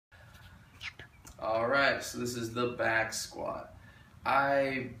All right, so this is the back squat.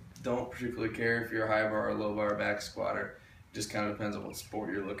 I don't particularly care if you're a high bar or low bar back squatter. It just kind of depends on what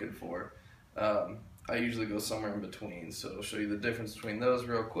sport you're looking for. I usually go somewhere in between, so I'll show you the difference between those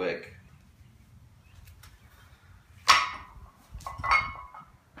real quick.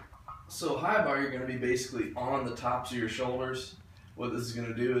 So high bar, you're going to be basically on the tops of your shoulders. What this is going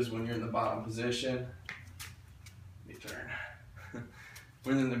to do is when you're in the bottom position, let me turn.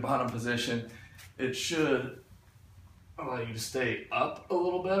 When you're in the bottom position, it should allow you to stay up a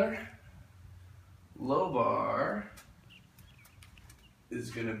little better. Low bar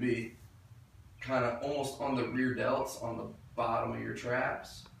is going to be kind of almost on the rear delts on the bottom of your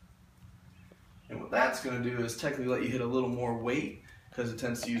traps. And what that's going to do is technically let you hit a little more weight because it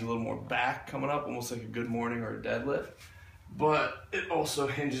tends to use a little more back coming up, almost like a good morning or a deadlift. But it also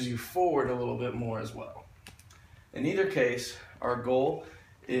hinges you forward a little bit more as well. In either case, our goal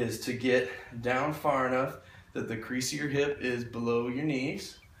is to get down far enough that the crease of your hip is below your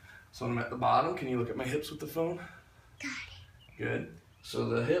knees. So when I'm at the bottom, can you look at my hips with the phone? Got it. Good. So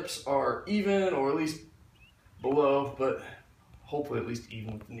the hips are even or at least below, but hopefully at least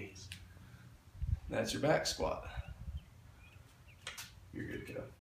even with the knees. That's your back squat. You're good, kiddo.